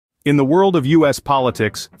In the world of U.S.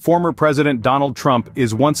 politics, former President Donald Trump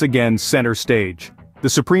is once again center stage. The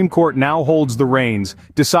Supreme Court now holds the reins,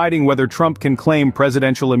 deciding whether Trump can claim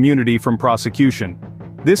presidential immunity from prosecution.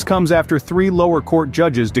 This comes after 3 lower court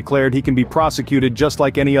judges declared he can be prosecuted just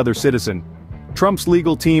like any other citizen. Trump's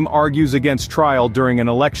legal team argues against trial during an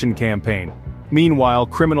election campaign. Meanwhile,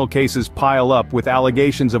 criminal cases pile up with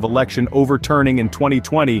allegations of election overturning in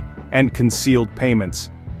 2020 and concealed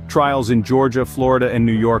payments. Trials in Georgia, Florida, and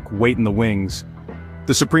New York wait in the wings.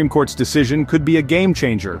 The Supreme Court's decision could be a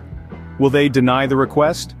game-changer. Will they deny the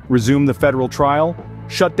request, resume the federal trial,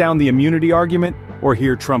 shut down the immunity argument, or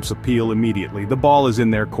hear Trump's appeal immediately? The ball is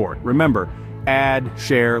in their court. Remember, add,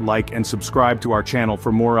 share, like, and subscribe to our channel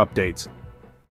for more updates.